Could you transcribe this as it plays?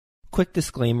quick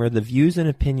disclaimer, the views and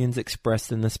opinions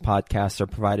expressed in this podcast are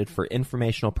provided for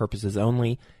informational purposes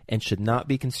only and should not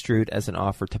be construed as an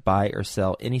offer to buy or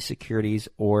sell any securities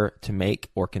or to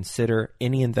make or consider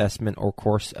any investment or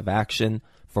course of action.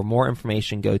 For more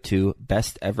information, go to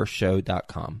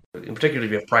bestevershow.com. In particular,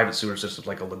 if you have private sewer systems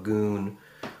like a lagoon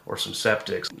or some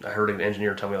septics, I heard an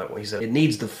engineer tell me that he said it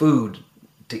needs the food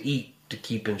to eat to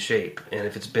keep in shape. And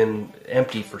if it's been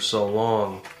empty for so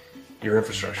long, your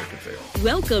infrastructure could fail.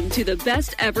 Welcome to the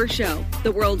Best Ever Show,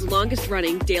 the world's longest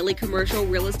running daily commercial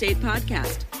real estate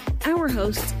podcast. Our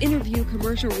hosts interview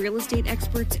commercial real estate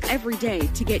experts every day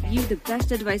to get you the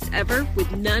best advice ever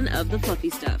with none of the fluffy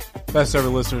stuff. Best ever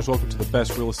listeners, welcome to the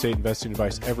Best Real Estate Investing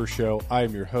Advice Ever Show. I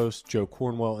am your host, Joe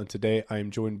Cornwell, and today I am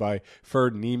joined by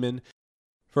Ferd Niemann.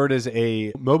 Ferd is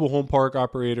a mobile home park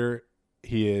operator.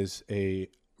 He is a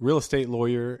real estate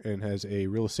lawyer and has a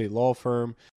real estate law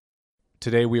firm.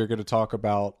 Today we are going to talk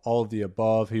about all of the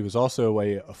above. He was also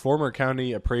a former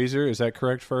county appraiser. Is that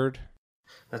correct, Ferd?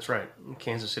 That's right. In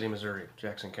Kansas City, Missouri,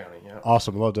 Jackson County. Yeah.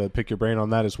 Awesome. I'd love to pick your brain on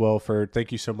that as well, Ferd.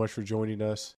 Thank you so much for joining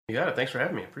us. You got it. Thanks for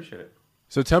having me. I appreciate it.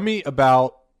 So tell me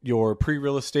about your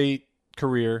pre-real estate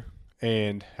career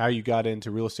and how you got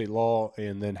into real estate law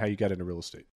and then how you got into real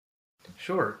estate.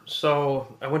 Sure.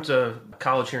 So I went to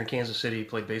college here in Kansas City,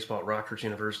 played baseball at Rockhurst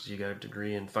University, got a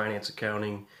degree in finance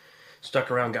accounting,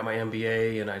 stuck around, got my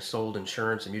MBA, and I sold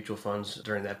insurance and mutual funds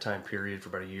during that time period for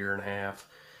about a year and a half.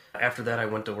 After that, I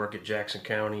went to work at Jackson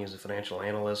County as a financial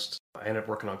analyst. I ended up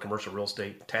working on commercial real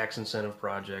estate tax incentive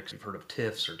projects. You've heard of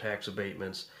TIFs or tax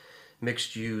abatements,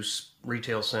 mixed use,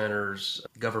 retail centers,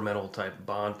 governmental type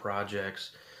bond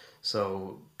projects.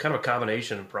 So kind of a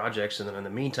combination of projects. And then in the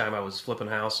meantime, I was flipping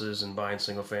houses and buying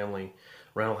single family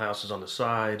rental houses on the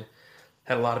side.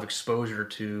 Had a lot of exposure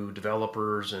to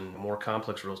developers and more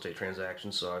complex real estate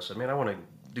transactions. So I said, man, I want to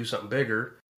do something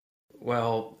bigger.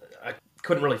 Well, I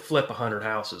couldn't really flip 100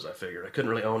 houses, I figured. I couldn't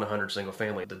really own 100 single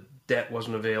family. The debt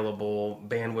wasn't available,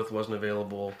 bandwidth wasn't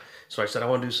available. So I said, I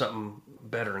want to do something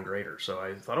better and greater. So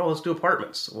I thought, oh, let's do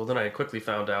apartments. Well, then I quickly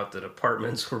found out that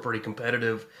apartments were pretty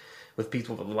competitive with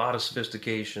people with a lot of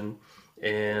sophistication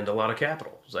and a lot of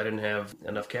capital. So I didn't have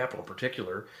enough capital in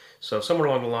particular. So somewhere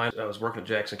along the line, I was working at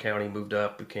Jackson County, moved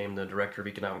up, became the Director of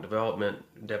Economic Development,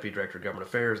 Deputy Director of Government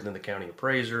Affairs, and then the County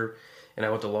Appraiser. And I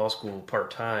went to law school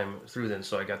part-time through then,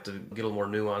 so I got to get a little more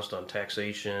nuanced on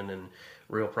taxation and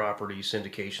real property,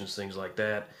 syndications, things like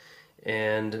that.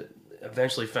 And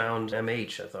eventually found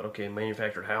MH. I thought, okay,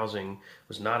 manufactured housing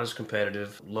was not as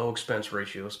competitive, low expense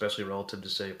ratio, especially relative to,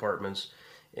 say, apartments,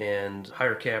 and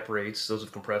higher cap rates. Those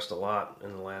have compressed a lot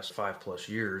in the last 5+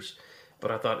 years.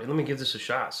 But I thought, let me give this a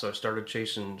shot. So I started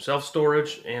chasing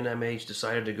self-storage and MH,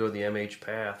 decided to go the MH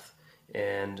path.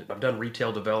 And I've done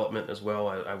retail development as well.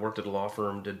 I worked at a law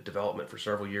firm, did development for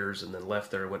several years, and then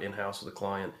left there, went in-house with a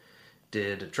client,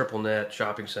 did a triple net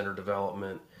shopping center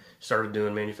development, started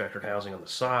doing manufactured housing on the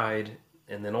side,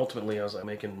 and then ultimately I was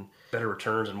making better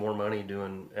returns and more money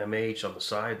doing MH on the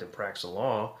side than practicing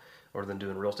law or than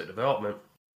doing real estate development.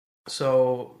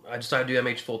 So I decided to do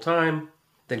MH full-time.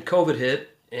 Then COVID hit,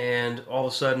 and all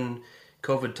of a sudden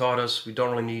COVID taught us we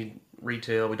don't really need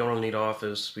retail, we don't really need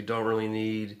office, we don't really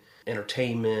need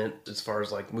entertainment as far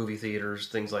as like movie theaters,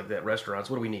 things like that,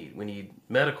 restaurants. What do we need? We need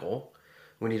medical,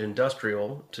 we need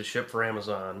industrial to ship for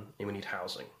Amazon, and we need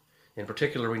housing. In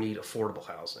particular, we need affordable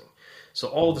housing. So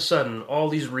all of a sudden, all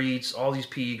these REITs, all these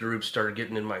PE groups started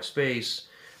getting in my space,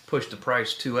 pushed the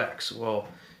price 2x. Well,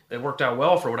 it worked out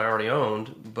well for what I already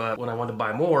owned, but when I wanted to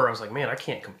buy more, I was like, man, I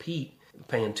can't compete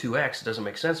paying 2x. It doesn't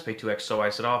make sense to pay 2x. So I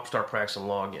said, I'll start practicing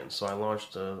law again. So I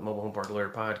launched the Mobile Home Park Lawyer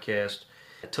podcast.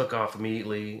 It took off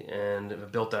immediately, and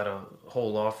built out a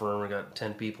whole law firm. We got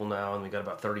 10 people now, and we got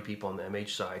about 30 people on the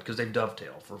MH side because they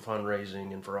dovetail for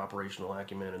fundraising and for operational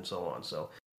acumen and so on. So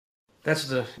that's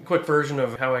the quick version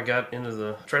of how I got into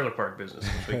the trailer park business,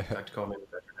 which we like to call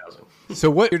manufactured housing. So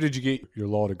what year did you get your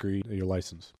law degree, your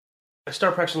license? I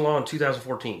started practicing law in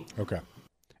 2014. Okay.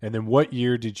 And then what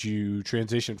year did you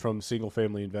transition from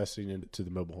single-family investing into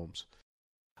the mobile homes?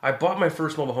 I bought my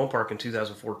first mobile home park in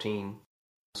 2014.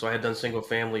 So I had done single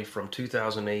family from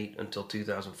 2008 until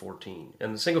 2014.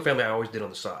 And the single family I always did on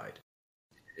the side.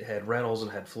 It had rentals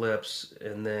and had flips,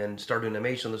 and then started doing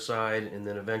MH on the side, and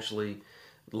then eventually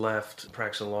left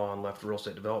practicing law and left real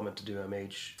estate development to do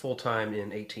MH full-time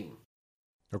in 18.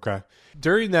 Okay.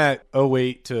 During that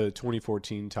 08 to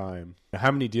 2014 time,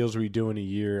 how many deals were you doing a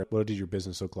year? What did your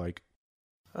business look like?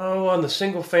 Oh, on the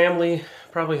single family,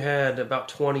 probably had about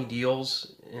 20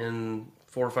 deals in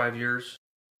 4 or 5 years.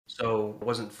 So it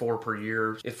wasn't 4 per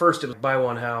year. At first, it was buy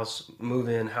one house, move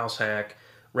in, house hack,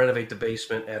 renovate the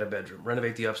basement, add a bedroom,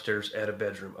 renovate the upstairs, add a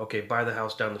bedroom. Okay, buy the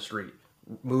house down the street,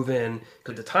 move in.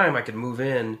 Because at the time I could move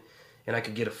in and I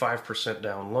could get a 5%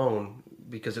 down loan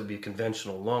because it would be a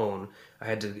conventional loan. I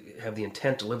had to have the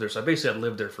intent to live there. So I basically had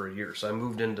lived there for a year. So I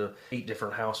moved into 8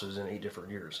 different houses in 8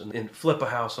 different years and flip a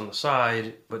house on the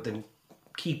side, but then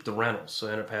keep the rentals. So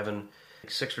I ended up having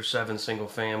 6 or 7 single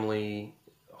family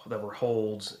that were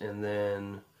holds, and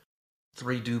then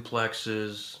 3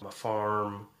 duplexes, a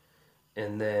farm,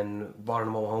 and then bought a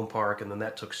mobile home park. And then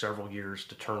that took several years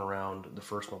to turn around the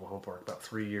first mobile home park, about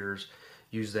 3 years.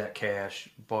 Used that cash,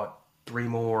 bought 3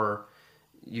 more,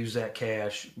 used that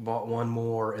cash, bought 1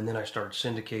 more, and then I started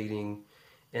syndicating,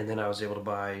 and then I was able to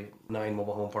buy 9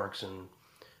 mobile home parks in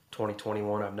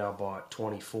 2021. I've now bought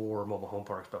 24 mobile home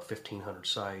parks, about 1,500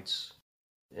 sites,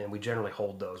 and we generally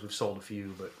hold those. We've sold a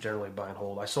few, but generally buy and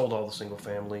hold. I sold all the single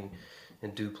family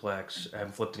and duplex. I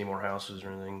haven't flipped any more houses or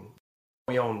anything.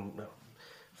 We own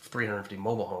 350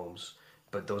 mobile homes,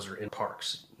 but those are in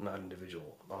parks, not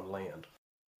individual, on land.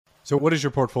 So what is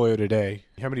your portfolio today?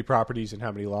 How many properties and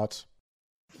how many lots?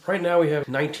 Right now we have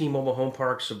 19 mobile home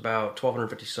parks, about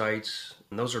 1,250 sites,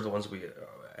 and those are the ones we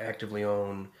actively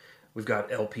own. We've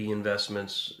got LP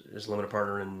investments as limited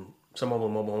partner in some mobile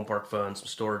home park funds, some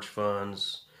storage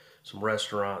funds, some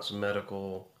restaurants, some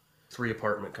medical, 3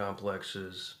 apartment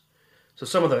complexes. So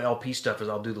some of the LP stuff is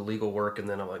I'll do the legal work, and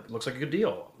then I'm like, looks like a good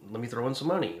deal. Let me throw in some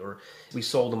money. Or we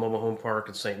sold a mobile home park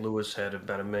in St. Louis, had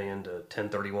about $1 million to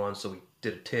 1031, so we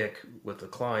did a tick with a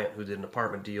client who did an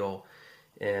apartment deal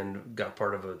and got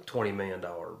part of a $20 million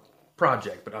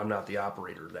project, but I'm not the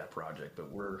operator of that project,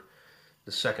 but we're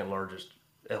the second largest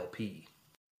LP.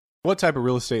 What type of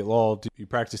real estate law do you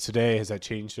practice today? Has that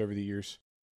changed over the years?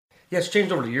 Yeah, it's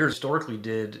changed over the years. Historically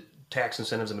did tax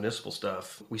incentives and municipal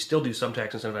stuff. We still do some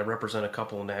tax incentives. I represent a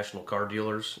couple of national car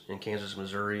dealers in Kansas,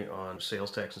 Missouri on sales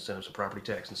tax incentives and property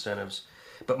tax incentives.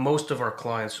 But most of our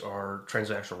clients are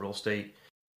transactional real estate.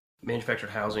 Manufactured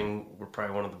housing, we're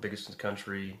probably one of the biggest in the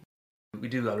country. We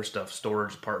do other stuff,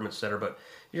 storage, apartments, etc. But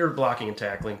you're blocking and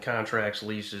tackling, contracts,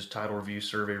 leases, title review,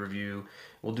 survey review.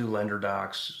 We'll do lender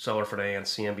docs, seller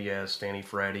finance, CMBS, Fannie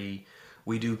Freddie.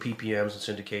 We do PPMs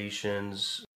and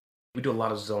syndications. We do a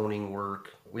lot of zoning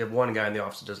work. We have one guy in the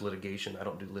office that does litigation. I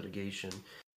don't do litigation.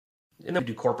 And then we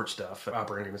do corporate stuff,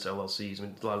 operating agreements, LLCs. I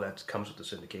mean, a lot of that comes with the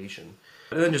syndication.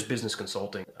 And then just business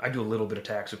consulting. I do a little bit of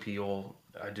tax appeal.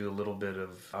 I do a little bit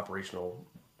of operational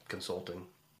consulting.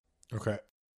 Okay.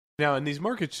 Now, in these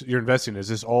markets you're investing in, is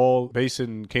this all based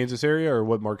in Kansas area, or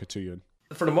what markets are you in?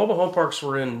 For the mobile home parks,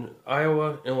 we're in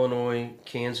Iowa, Illinois,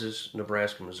 Kansas,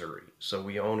 Nebraska, Missouri. So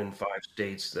we own in 5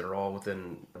 states that are all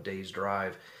within a day's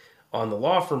drive. On the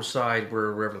law firm side,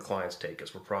 we're wherever the clients take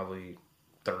us. We're probably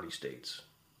 30 states.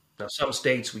 Now, some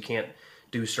states we can't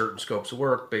do certain scopes of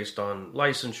work based on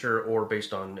licensure or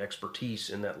based on expertise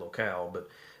in that locale. But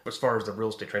as far as the real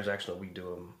estate transactional, we do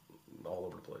them all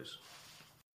over the place.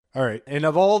 All right. And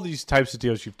of all these types of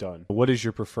deals you've done, what is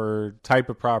your preferred type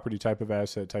of property, type of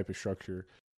asset, type of structure?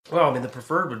 Well, I mean, the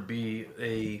preferred would be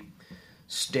a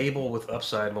stable with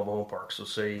upside mobile home park. So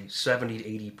say 70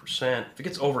 to 80%. If it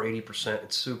gets over 80%,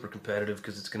 it's super competitive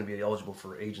because it's going to be eligible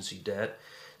for agency debt.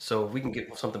 So if we can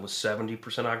get something with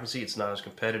 70% occupancy, it's not as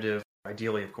competitive.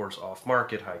 Ideally, of course, off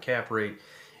market, high cap rate.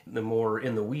 The more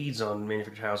in the weeds on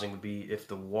manufactured housing would be if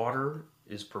the water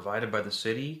is provided by the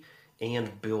city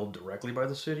and billed directly by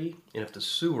the city, and if the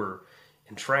sewer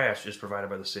and trash is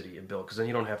provided by the city and billed, because then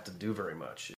you don't have to do very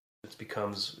much. It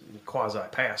becomes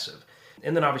quasi-passive.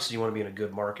 And then obviously you want to be in a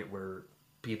good market where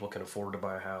people can afford to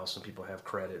buy a house and people have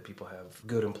credit, people have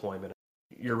good employment.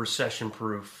 Your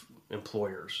recession-proof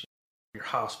employers, your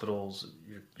hospitals,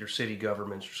 your city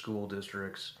governments, your school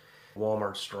districts,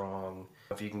 Walmart's strong.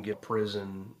 If you can get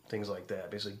prison, things like that.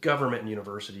 Basically, government and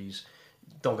universities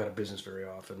don't got a business very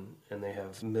often, and they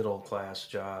have middle-class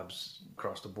jobs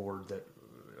across the board that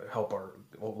help our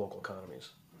local economies.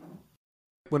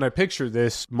 When I picture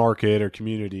this market or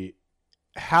community,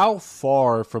 how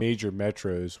far from major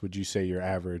metros would you say your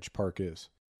average park is?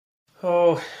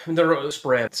 Oh, they're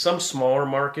spread. Some smaller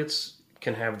markets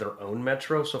can have their own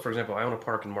metro. So, for example, I own a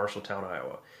park in Marshalltown,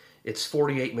 Iowa. It's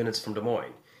 48 minutes from Des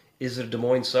Moines. Is it a Des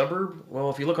Moines suburb?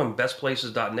 Well, if you look on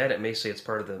bestplaces.net, it may say it's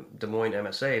part of the Des Moines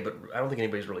MSA, but I don't think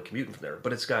anybody's really commuting from there.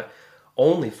 But it's got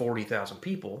only 40,000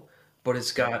 people, but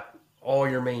it's got all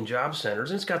your main job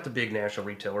centers, and it's got the big national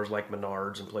retailers like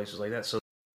Menards and places like that. So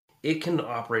it can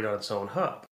operate on its own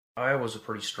hub. Iowa's a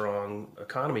pretty strong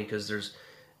economy because there's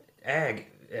ag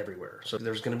everywhere. So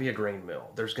there's going to be a grain mill.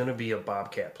 There's going to be a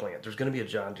Bobcat plant. There's going to be a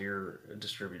John Deere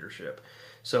distributorship.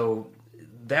 So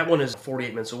that one is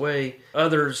 48 minutes away.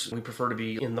 Others, we prefer to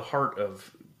be in the heart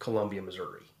of Columbia,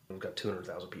 Missouri. We've got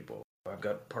 200,000 people. I've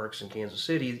got parks in Kansas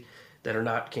City that are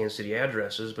not Kansas City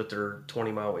addresses, but they're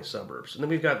 20-mile away suburbs. And then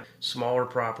we've got smaller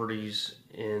properties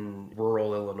in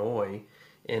rural Illinois,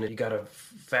 and you got to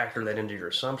factor that into your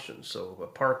assumptions. So a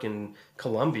park in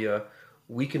Columbia,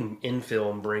 we can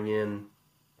infill and bring in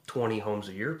 20 homes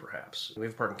a year perhaps. We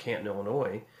have a park in Canton,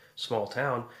 Illinois, small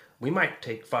town. We might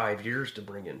take 5 years to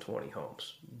bring in 20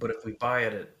 homes. But if we buy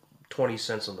it at 20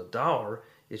 cents on the dollar,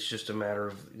 it's just a matter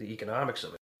of the economics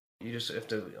of it. You just have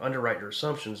to underwrite your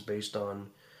assumptions based on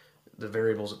the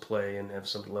variables at play and have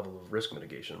some level of risk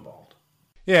mitigation involved.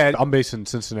 Yeah, I'm based in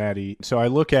Cincinnati, so I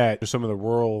look at some of the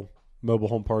rural mobile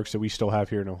home parks that we still have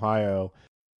here in Ohio,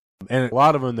 and a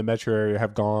lot of them in the metro area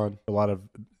have gone. A lot of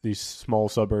these small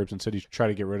suburbs and cities try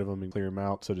to get rid of them and clear them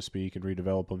out, so to speak, and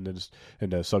redevelop them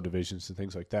into subdivisions and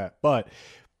things like that. But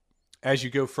as you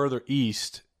go further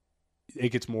east, it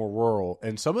gets more rural,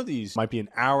 and some of these might be an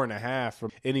hour and a half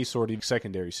from any sort of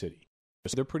secondary city.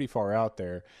 So they're pretty far out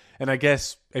there. And I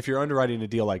guess if you're underwriting a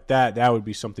deal like that, that would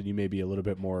be something you may be a little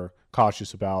bit more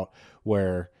cautious about,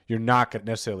 where you're not going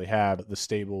to necessarily have the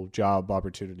stable job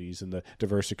opportunities and the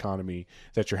diverse economy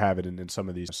that you're having in some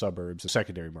of these suburbs and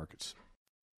secondary markets.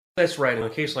 That's right. In a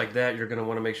case like that, you're going to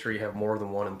want to make sure you have more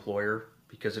than one employer,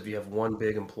 because if you have one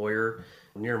big employer,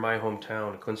 near my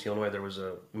hometown, Quincy, Illinois, there was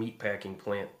a meat packing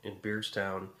plant in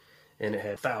Beardstown, and it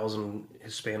had 1,000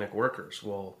 Hispanic workers.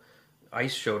 Well,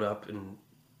 ICE showed up and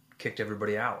kicked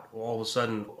everybody out. Well, all of a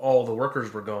sudden, all the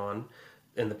workers were gone,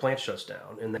 and the plant shuts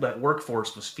down. And that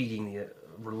workforce was feeding the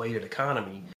related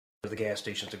economy, the gas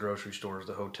stations, the grocery stores,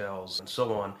 the hotels, and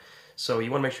so on. So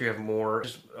you want to make sure you have more.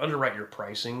 Just underwrite your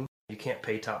pricing. You can't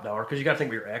pay top dollar because you got to think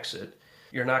of your exit.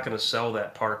 You're not going to sell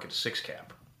that park at a 6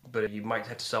 cap, but you might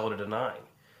have to sell it at a 9.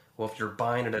 Well, if you're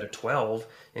buying it at a 12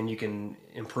 and you can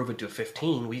improve it to a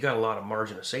 15, well, you got a lot of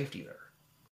margin of safety there.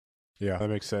 Yeah, that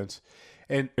makes sense.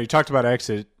 And you talked about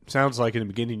exit. Sounds like in the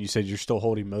beginning you said you're still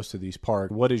holding most of these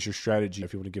parks. What is your strategy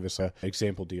if you want to give us an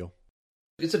example deal?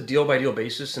 It's a deal-by-deal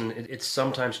basis, and it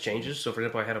sometimes changes. So, for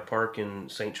example, I had a park in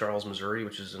St. Charles, Missouri,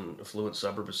 which is an affluent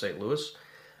suburb of St. Louis.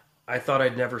 I thought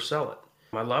I'd never sell it.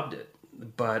 I loved it.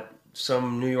 But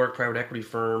some New York private equity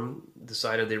firm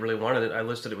decided they really wanted it. I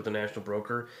listed it with a national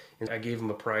broker, and I gave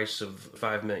them a price of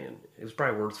 $5 million. It was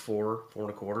probably worth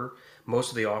 $4.25.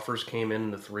 Most of the offers came in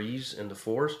the 3s and the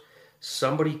 4s.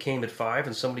 Somebody came at 5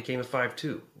 and somebody came at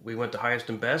 5.2. We went to highest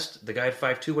and best. The guy at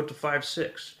 5.2 went to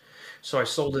 5.6. So I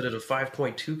sold it at a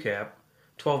 5.2 cap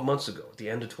 12 months ago at the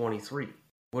end of 23.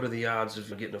 What are the odds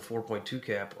of getting a 4.2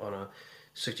 cap on a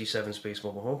 67 space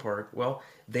mobile home park? Well,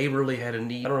 they really had a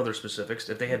need. I don't know their specifics.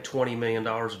 If they had $20 million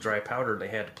of dry powder and they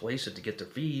had to place it to get their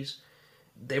fees,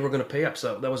 they were going to pay up.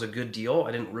 So that was a good deal.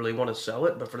 I didn't really want to sell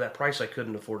it, but for that price, I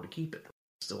couldn't afford to keep it.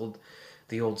 Still,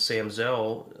 the old Sam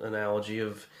Zell analogy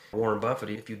of Warren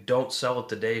Buffett: if you don't sell it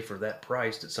today for that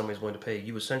price that somebody's going to pay,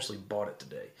 you essentially bought it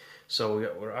today. So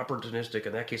we're opportunistic.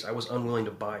 In that case, I was unwilling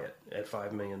to buy it at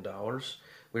 $5 million.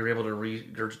 We were able to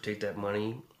regurgitate that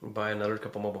money, buy another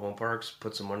couple mobile home parks,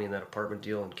 put some money in that apartment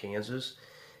deal in Kansas,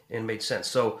 and made sense.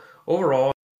 So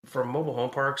overall, for mobile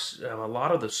home parks, a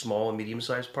lot of the small and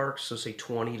medium-sized parks, so say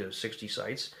 20 to 60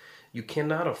 sites, you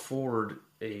cannot afford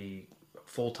a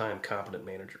full-time competent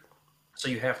manager. So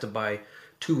you have to buy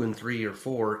 2 and 3 or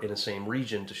 4 in the same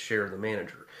region to share the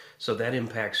manager. So that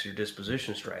impacts your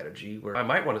disposition strategy, where I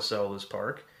might want to sell this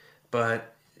park,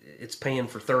 but it's paying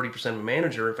for 30% of a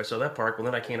manager. If I sell that park, well,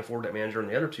 then I can't afford that manager in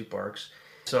the other 2 parks.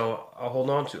 So I'll hold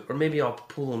on to it. Or maybe I'll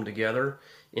pool them together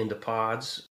into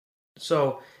pods.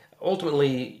 So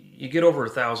ultimately, you get over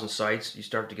 1,000 sites, you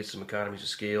start to get some economies of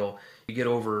scale. You get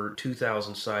over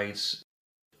 2,000 sites,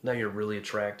 now you're really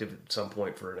attractive at some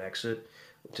point for an exit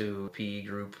to a PE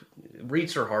group.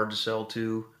 REITs are hard to sell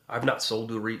to. I've not sold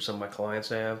to a REIT, some of my clients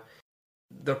have.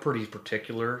 They're pretty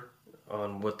particular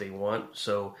on what they want,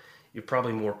 so you're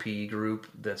probably more PE group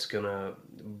that's going to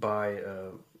buy a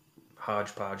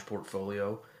hodgepodge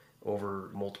portfolio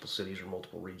over multiple cities or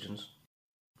multiple regions.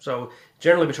 So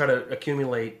generally we try to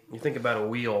accumulate, you think about a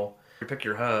wheel, you pick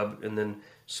your hub and then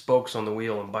spokes on the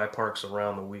wheel and buy parks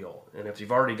around the wheel. And if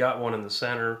you've already got one in the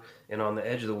center and on the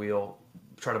edge of the wheel,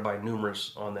 try to buy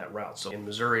numerous on that route. So in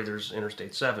Missouri, there's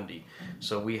Interstate 70.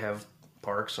 So we have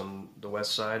parks on the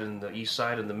west side and the east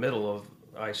side in the middle of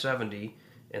I-70,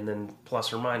 and then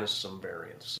plus or minus some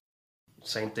variants.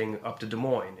 Same thing up to Des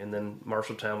Moines, and then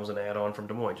Marshalltown was an add-on from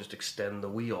Des Moines. Just extend the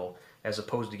wheel as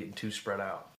opposed to getting too spread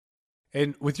out.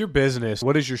 And with your business,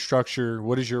 what is your structure?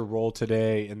 What is your role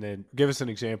today? And then give us an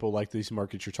example like these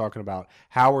markets you're talking about.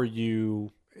 How are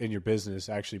you in your business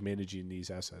actually managing these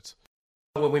assets?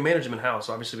 Well, we manage them in-house.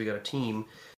 Obviously, we got a team.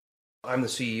 I'm the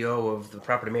CEO of the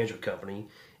property management company.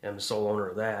 I'm the sole owner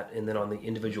of that. And then on the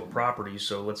individual properties,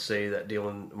 so let's say that deal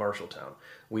in Marshalltown,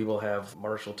 we will have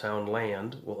Marshalltown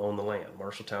land will own the land.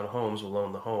 Marshalltown Homes will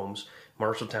own the homes.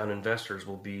 Marshalltown Investors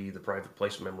will be the private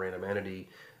placement memorandum entity,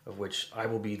 of which I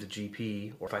will be the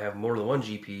GP, or if I have more than one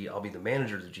GP, I'll be the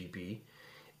manager of the GP.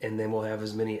 And then we'll have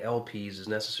as many LPs as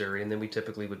necessary. And then we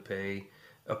typically would pay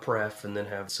a pref and then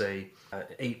have, say,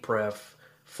 8 pref,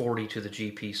 40 to the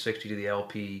GP, 60 to the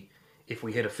LP. If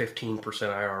we hit a 15%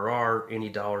 IRR, any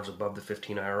dollars above the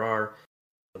 15 IRR,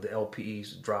 the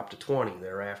LPs drop to 20.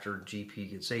 Thereafter,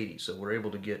 GP gets 80. So we're able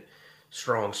to get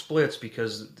strong splits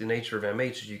because the nature of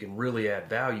MH is you can really add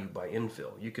value by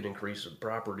infill. You can increase a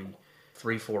property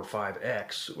 3, 4,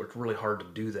 5x. It's really hard to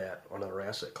do that on other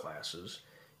asset classes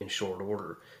in short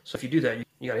order. So if you do that,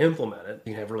 you got to implement it.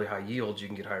 You can have really high yields. You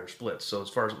can get higher splits. So as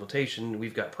far as implementation,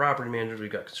 we've got property managers,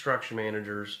 we've got construction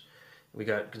managers, we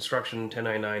got construction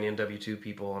 1099 and W2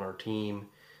 people on our team,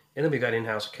 and then we got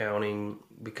in-house accounting.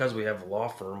 Because we have a law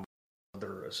firm,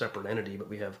 they're a separate entity, but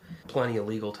we have plenty of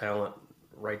legal talent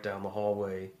right down the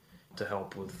hallway to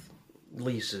help with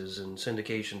leases and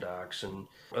syndication docs and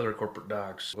other corporate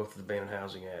docs, both the Abandoned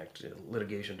Housing Act,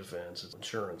 litigation defense,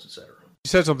 insurance, etc. You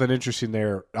said something interesting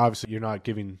there. Obviously, you're not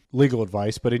giving legal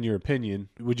advice, but in your opinion,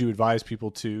 would you advise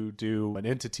people to do an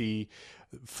entity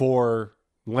for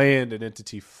land, an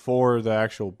entity for the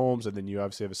actual homes, and then you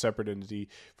obviously have a separate entity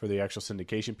for the actual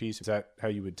syndication piece? Is that how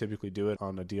you would typically do it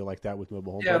on a deal like that with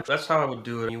mobile home parks? That's how I would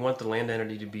do it. You want the land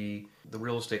entity to be the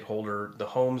real estate holder. The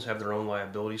homes have their own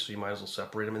liability, so you might as well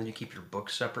separate them, and then you keep your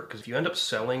books separate. Because if you end up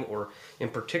selling, or in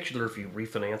particular if you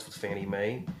refinance with Fannie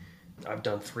Mae, I've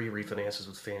done 3 refinances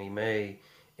with Fannie Mae,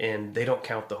 and they don't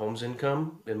count the home's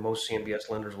income, and most CMBS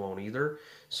lenders won't either.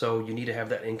 So you need to have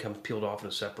that income peeled off in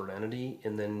a separate entity,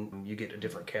 and then you get a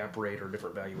different cap rate or a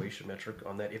different valuation metric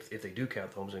on that if they do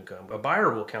count the home's income. A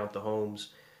buyer will count the homes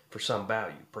for some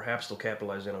value. Perhaps they'll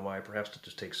capitalize NOI, perhaps they'll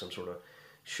just take some sort of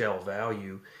shell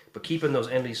value. But keeping those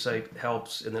entities safe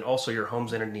helps, and then also your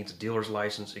home's entity needs a dealer's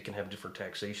license. It can have different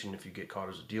taxation if you get caught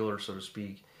as a dealer, so to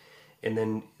speak. And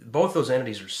then both those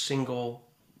entities are single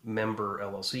member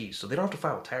LLCs, so they don't have to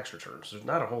file tax returns. There's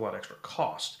not a whole lot of extra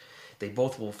cost. They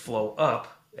both will flow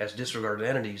up as disregarded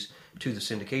entities to the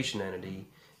syndication entity,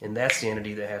 and that's the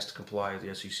entity that has to comply with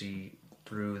the SEC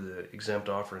through the exempt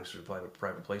offerings through the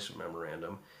private placement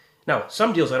memorandum. Now,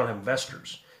 some deals I don't have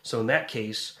investors, so in that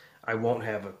case, I won't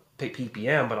have a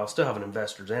PPM, but I'll still have an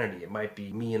investor's entity. It might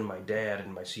be me and my dad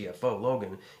and my CFO,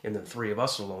 Logan, and then 3 of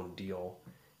us will own a deal,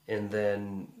 and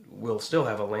then we'll still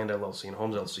have a land LLC and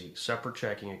homes LLC, separate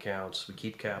checking accounts. We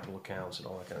keep capital accounts and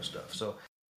all that kind of stuff. So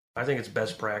I think it's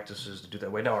best practices to do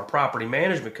that way. Now, our property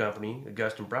management company,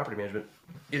 Augustin Property Management,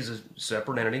 is a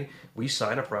separate entity. We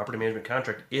sign a property management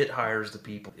contract. It hires the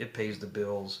people. It pays the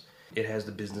bills. It has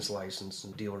the business license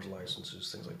and dealer's licenses,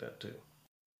 things like that too.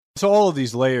 So all of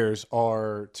these layers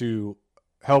are to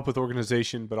help with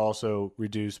organization, but also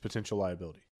reduce potential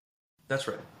liability. That's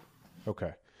right.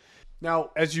 Okay.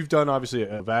 Now, as you've done, obviously,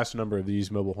 a vast number of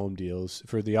these mobile home deals,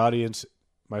 for the audience,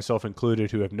 myself included,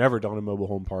 who have never done a mobile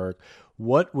home park,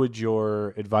 what would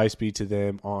your advice be to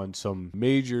them on some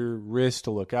major risks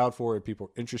to look out for if people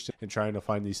are interested in trying to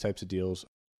find these types of deals?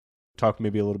 Talk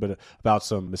maybe a little bit about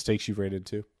some mistakes you've ran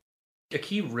into. A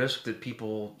key risk that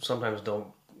people sometimes don't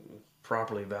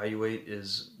properly evaluate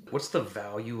is what's the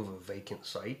value of a vacant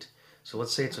site? So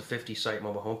let's say it's a 50-site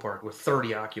mobile home park with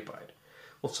 30 occupied.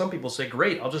 Well, some people say,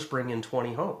 great, I'll just bring in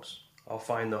 20 homes. I'll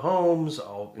find the homes,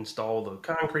 I'll install the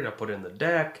concrete, I'll put in the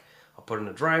deck, I'll put in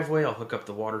the driveway, I'll hook up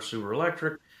the water, sewer,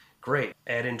 electric. Great.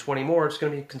 Add in 20 more, it's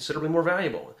going to be considerably more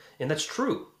valuable. And that's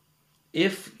true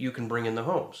if you can bring in the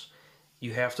homes.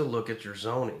 You have to look at your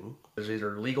zoning. There's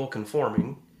either legal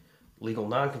conforming, legal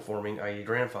non-conforming, i.e.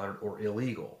 grandfathered, or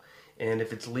illegal. And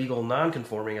if it's legal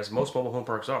non-conforming, as most mobile home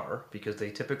parks are, because they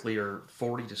typically are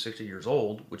 40 to 60 years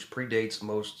old, which predates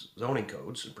most zoning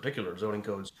codes, in particular zoning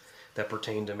codes that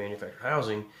pertain to manufactured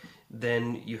housing,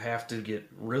 then you have to get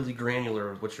really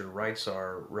granular with what your rights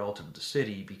are relative to the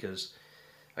city, because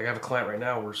I have a client right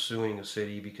now, we're suing a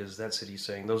city because that city's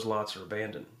saying those lots are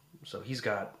abandoned. So he's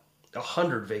got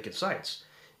 100 vacant sites.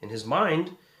 In his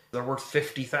mind, they're worth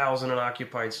 $50,000 an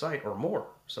occupied site or more.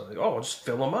 So they go, oh, just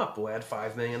fill them up. We'll add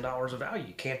 $5 million of value.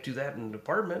 You can't do that in an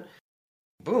apartment.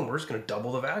 Boom, we're just going to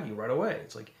double the value right away.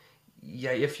 It's like,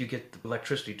 yeah, if you get the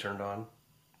electricity turned on,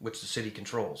 which the city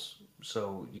controls.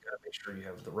 So you got to make sure you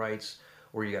have the rights,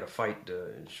 or you got to fight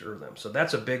to ensure them. So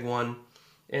that's a big one.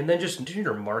 And then just do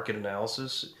your market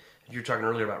analysis. You were talking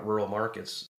earlier about rural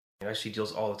markets. I see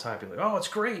deals all the time. People are like, oh, it's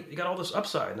great. You got all this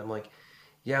upside. And I'm like,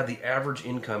 yeah, the average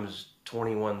income is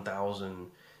 $21,000.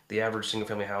 the average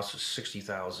single-family house is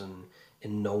 $60,000,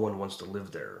 and no one wants to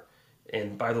live there.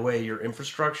 And by the way, your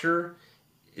infrastructure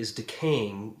is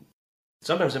decaying.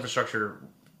 Sometimes infrastructure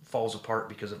falls apart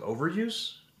because of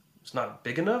overuse. It's not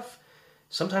big enough.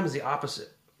 Sometimes the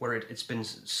opposite, where it's been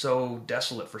so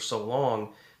desolate for so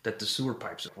long that the sewer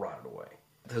pipes have rotted away.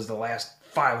 Because the last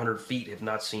 500 feet have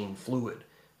not seen fluid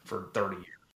for 30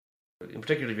 years. In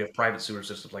particular, if you have private sewer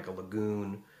systems like a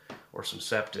lagoon or some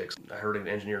septics. I heard an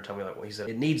engineer tell me that, he said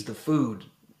it needs the food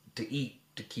to eat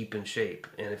to keep in shape.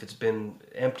 And if it's been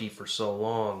empty for so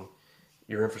long,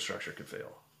 your infrastructure could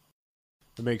fail.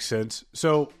 That makes sense.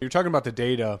 So you're talking about the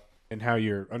data and how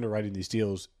you're underwriting these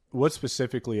deals. What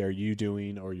specifically are you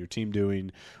doing or your team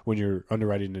doing when you're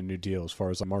underwriting a new deal as far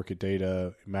as market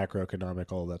data,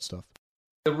 macroeconomic, all of that stuff?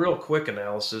 The real quick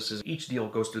analysis is each deal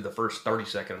goes through the first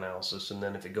 30-second analysis, and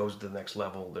then if it goes to the next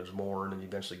level, there's more, and then you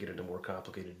eventually get into more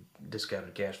complicated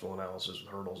discounted cash flow analysis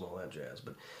with hurdles and all that jazz.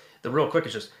 But the real quick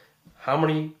is just how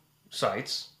many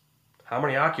sites, how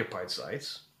many occupied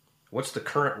sites, what's the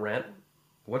current rent,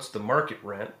 what's the market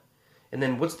rent, and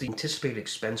then what's the anticipated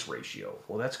expense ratio?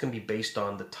 Well, that's going to be based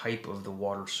on the type of the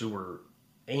water sewer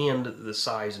and the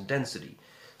size and density.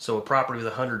 So a property with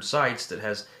 100 sites that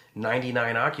has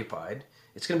 99 occupied,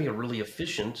 it's going to be really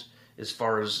efficient as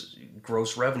far as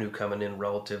gross revenue coming in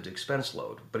relative to expense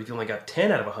load. But if you only got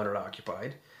 10 out of 100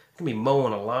 occupied, you're going to be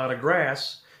mowing a lot of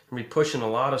grass, you're going to be pushing a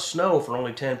lot of snow for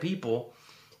only 10 people,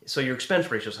 so your expense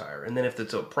ratio is higher. And then if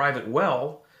it's a private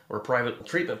well or a private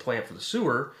treatment plant for the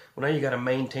sewer, well, now you got to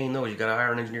maintain those. You got to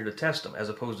hire an engineer to test them, as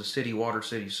opposed to city water,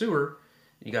 city sewer.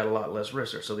 You got a lot less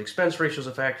risk there. So the expense ratio is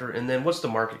a factor, and then what's the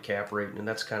market cap rate? And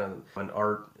that's kind of an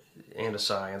art and a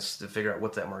science to figure out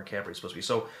what that market cap rate is supposed to be.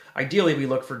 So ideally, we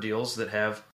look for deals that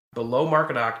have below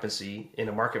market occupancy in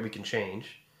a market we can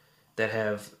change, that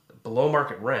have below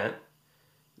market rent,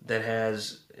 that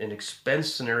has an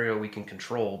expense scenario we can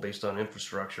control based on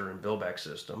infrastructure and build-back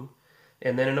system,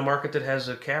 and then in a market that has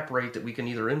a cap rate that we can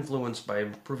either influence by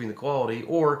improving the quality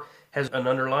or has an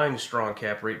underlying strong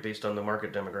cap rate based on the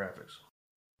market demographics.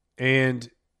 And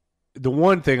the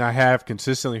one thing I have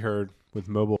consistently heard with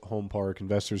mobile home park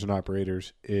investors and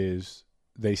operators is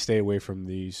they stay away from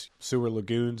these sewer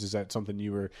lagoons. Is that something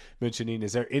you were mentioning?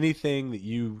 Is there anything that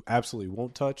you absolutely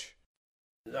won't touch?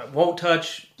 Won't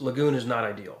touch. Lagoon is not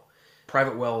ideal.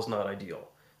 Private well is not ideal.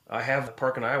 I have a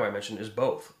park in Iowa I mentioned is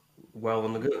both well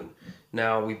and lagoon.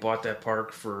 Now we bought that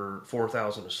park for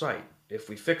 $4,000 a site. If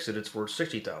we fix it, it's worth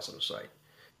 $60,000 a site.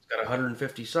 It's got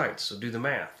 150 sites, so do the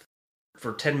math.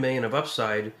 For $10 million of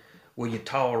upside, will you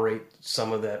tolerate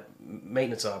some of that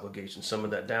maintenance obligation, some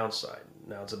of that downside?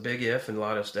 Now, it's a big if and a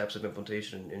lot of steps of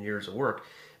implementation and years of work.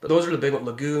 But those are the big ones.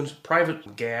 Lagoons,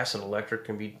 private gas and electric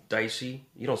can be dicey.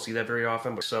 You don't see that very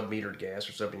often, but sub-metered gas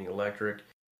or sub-metered electric.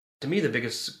 To me, the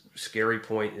biggest scary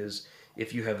point is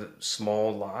if you have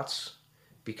small lots,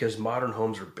 because modern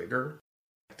homes are bigger.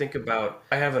 Think about,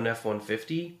 I have an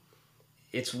F-150.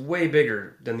 It's way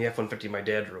bigger than the F-150 my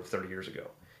dad drove 30 years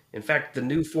ago. In fact, the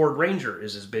new Ford Ranger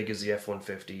is as big as the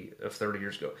F-150 of 30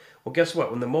 years ago. Well, guess what?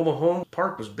 When the mobile home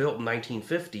park was built in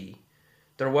 1950,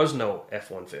 there was no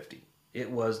F-150.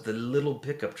 It was the little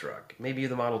pickup truck, maybe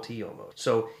the Model T almost.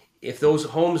 So if those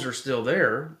homes are still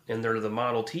there and they're the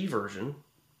Model T version,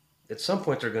 at some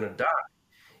point they're going to die.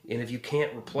 And if you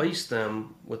can't replace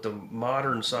them with a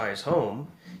modern size home,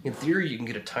 in theory you can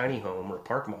get a tiny home or a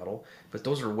park model, but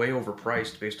those are way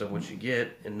overpriced based on what you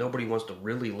get, and nobody wants to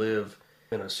really live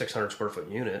in a 600 square foot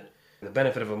unit. And the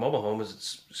benefit of a mobile home is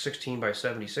it's 16 by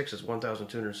 76, it's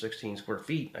 1,216 square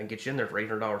feet. I can get you in there for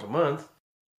 $800 a month.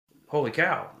 Holy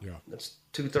cow. Yeah. That's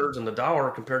 2/3 on the dollar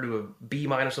compared to a B-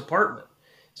 apartment.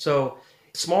 So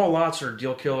small lots are a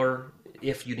deal killer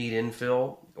if you need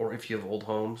infill or if you have old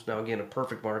homes. Now, again, a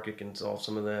perfect market can solve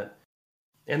some of that.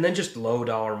 And then just low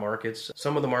dollar markets.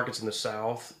 Some of the markets in the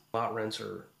South, lot rents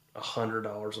are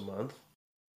 $100 a month.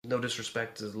 No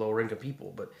disrespect to lower income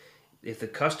people, but if the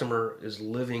customer is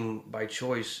living by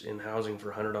choice in housing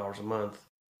for $100 a month,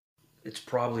 it's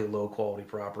probably a low quality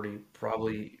property,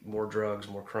 probably more drugs,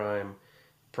 more crime,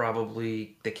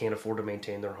 probably they can't afford to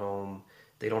maintain their home,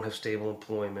 they don't have stable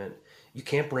employment. You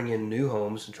can't bring in new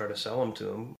homes and try to sell them to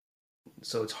them.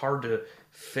 So it's hard to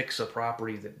fix a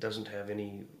property that doesn't have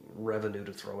any revenue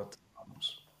to throw at the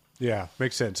problems. Yeah,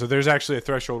 makes sense. So there's actually a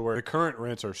threshold where the current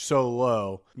rents are so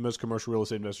low. Most commercial real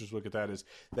estate investors look at that as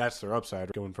that's their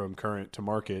upside, going from current to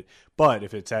market. But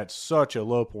if it's at such a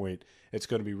low point, it's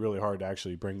going to be really hard to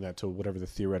actually bring that to whatever the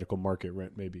theoretical market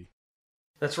rent may be.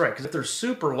 That's right, because if they're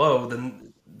super low,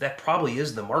 then that probably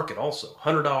is the market also.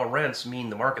 $100 rents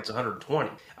mean the market's $120.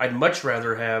 I'd much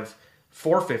rather have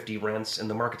 $450 rents and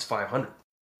the market's $500.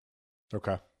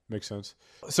 Okay. Makes sense.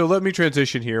 So let me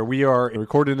transition here. We are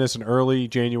recording this in early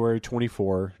January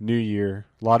 24, new year.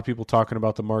 A lot of people talking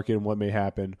about the market and what may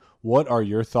happen. What are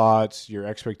your thoughts, your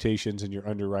expectations, and your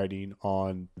underwriting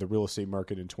on the real estate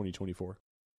market in 2024?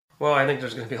 Well, I think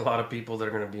there's going to be a lot of people that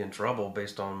are going to be in trouble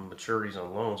based on maturities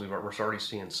on loans. We're already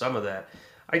seeing some of that.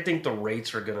 I think the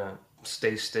rates are going to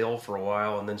stay still for a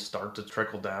while and then start to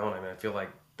trickle down. I mean, I feel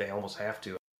like they almost have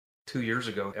to. 2 years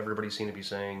ago, everybody seemed to be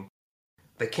saying,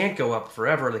 they can't go up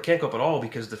forever. They can't go up at all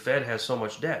because the Fed has so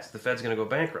much debt. The Fed's going to go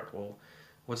bankrupt. Well,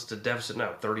 what's the deficit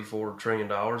now? $34 trillion?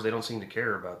 They don't seem to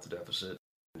care about the deficit.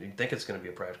 You think it's going to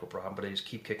be a practical problem, but they just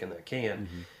keep kicking that can.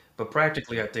 Mm-hmm. But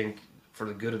practically, I think for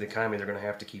the good of the economy, they're going to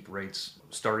have to keep rates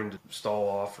starting to stall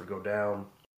off or go down.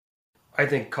 I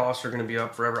think costs are going to be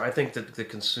up forever. I think that the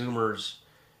consumers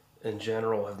in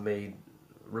general have made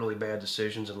really bad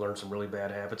decisions and learned some really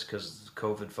bad habits because of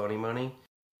COVID funny money.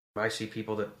 I see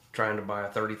people that trying to buy a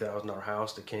 $30,000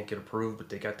 house that can't get approved, but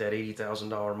they got that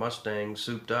 $80,000 Mustang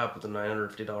souped up with a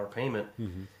 $950 payment.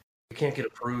 Mm-hmm. You can't get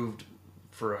approved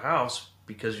for a house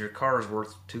because your car is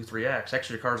worth 2-3x.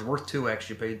 Actually, your car is worth 2x.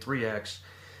 You paid 3x.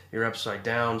 You're upside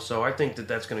down. So I think that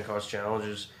that's going to cause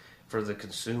challenges for the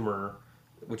consumer,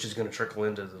 which is going to trickle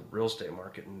into the real estate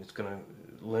market, and it's going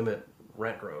to limit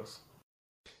rent growth.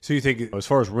 So you think as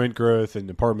far as rent growth and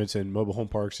apartments and mobile home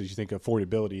parks, you think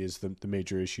affordability is the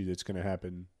major issue that's going to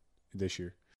happen this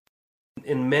year?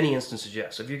 In many instances,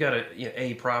 yes. If you got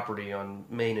a property on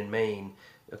Main and Main,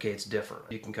 okay, it's different.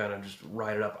 You can kind of just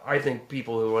write it up. I think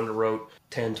people who underwrote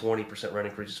 10, 20% rent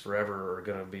increases forever are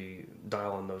going to be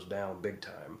dialing those down big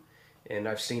time. And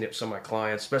I've seen it with some of my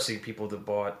clients, especially people that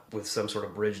bought with some sort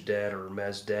of bridge debt or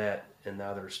mezz debt, and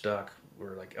now they're stuck.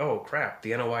 We're like, oh, crap,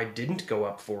 the NOI didn't go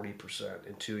up 40%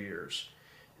 in 2 years.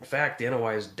 In fact, the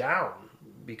NOI is down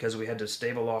because we had to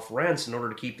stable off rents in order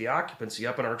to keep the occupancy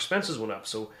up, and our expenses went up.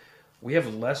 So we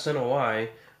have less NOI.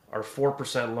 Our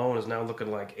 4% loan is now looking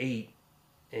like 8%,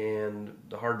 and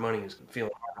the hard money is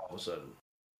feeling hard all of a sudden.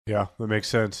 Yeah, that makes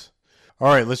sense. All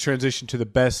right, let's transition to the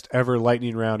best ever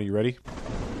lightning round. Are you ready?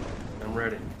 I'm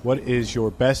ready. What is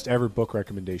your best ever book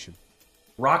recommendation?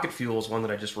 Rocket Fuel is one that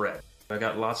I just read. I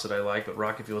got lots that I like, but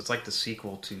Rocket Fuel, it's like the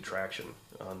sequel to Traction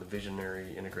on the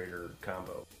Visionary Integrator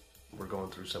combo. We're going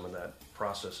through some of that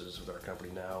processes with our company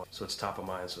now, so it's top of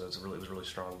mind, so it was a really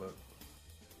strong book.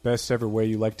 Best ever way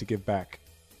you like to give back?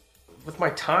 With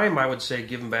my time, I would say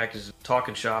giving back is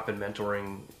talking shop and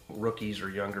mentoring rookies or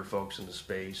younger folks in the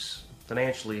space.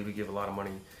 Financially, we give a lot of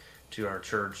money to our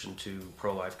church and to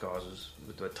pro-life causes,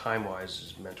 but time-wise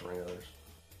is mentoring others.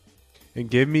 And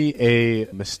give me a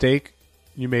mistake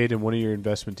you made in one of your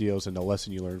investment deals and a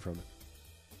lesson you learned from it.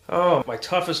 Oh, my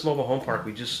toughest mobile home park,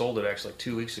 we just sold it actually like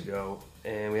 2 weeks ago,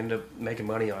 and we ended up making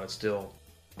money on it still,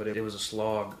 but it was a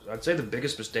slog. I'd say the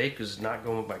biggest mistake is not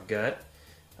going with my gut.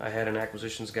 I had an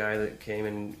acquisitions guy that came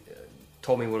and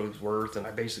told me what it was worth, and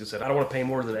I basically said, I don't want to pay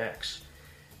more than X.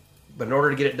 But in order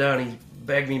to get it done, he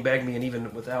begged me, and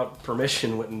even without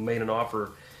permission went and made an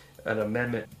offer, an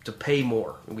amendment to pay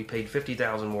more. And we paid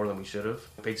 $50,000 more than we should have.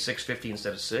 We paid $650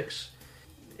 instead of $6.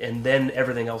 And then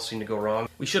everything else seemed to go wrong.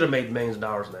 We should have made millions of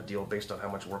dollars in that deal based on how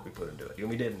much work we put into it, and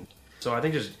we didn't. So I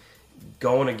think just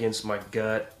going against my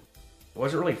gut, it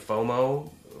wasn't really FOMO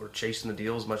or chasing the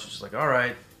deal as much as just like, all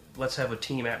right, let's have a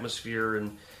team atmosphere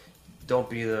and don't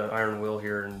be the iron will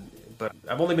here. But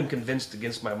I've only been convinced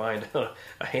against my mind on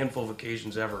a handful of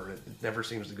occasions ever. It never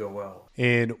seems to go well.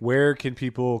 And where can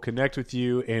people connect with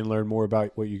you and learn more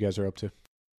about what you guys are up to?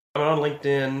 I'm on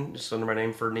LinkedIn, just under my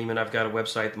name, Ferd Niemann. I've got a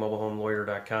website,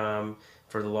 themobilehomelawyer.com.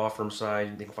 For the law firm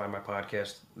side, you can find my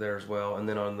podcast there as well. And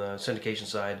then on the syndication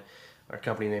side, our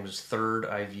company name is Third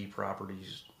IV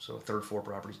Properties, so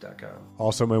third4properties.com.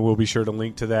 Awesome, and we'll be sure to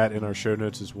link to that in our show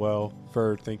notes as well.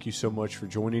 Ferd, thank you so much for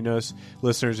joining us.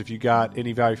 Listeners, if you got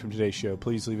any value from today's show,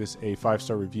 please leave us a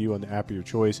 5-star review on the app of your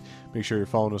choice. Make sure you're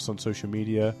following us on social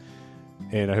media,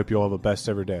 and I hope you all have a best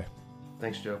ever day.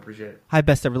 Thanks, Joe. Appreciate it. Hi,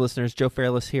 best ever listeners. Joe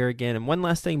Fairless here again. And one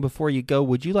last thing before you go,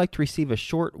 would you like to receive a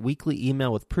short weekly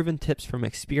email with proven tips from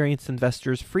experienced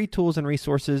investors, free tools and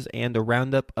resources, and a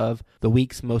roundup of the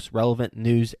week's most relevant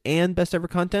news and best ever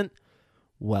content?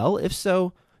 Well, if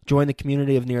so, join the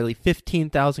community of nearly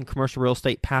 15,000 commercial real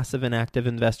estate passive and active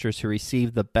investors who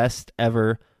receive the best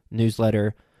ever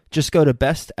newsletter. Just go to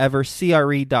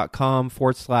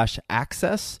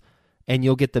bestevercre.com/access. And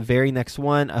you'll get the very next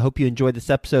one. I hope you enjoyed this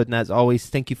episode. And as always,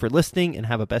 thank you for listening and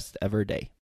have a best ever day.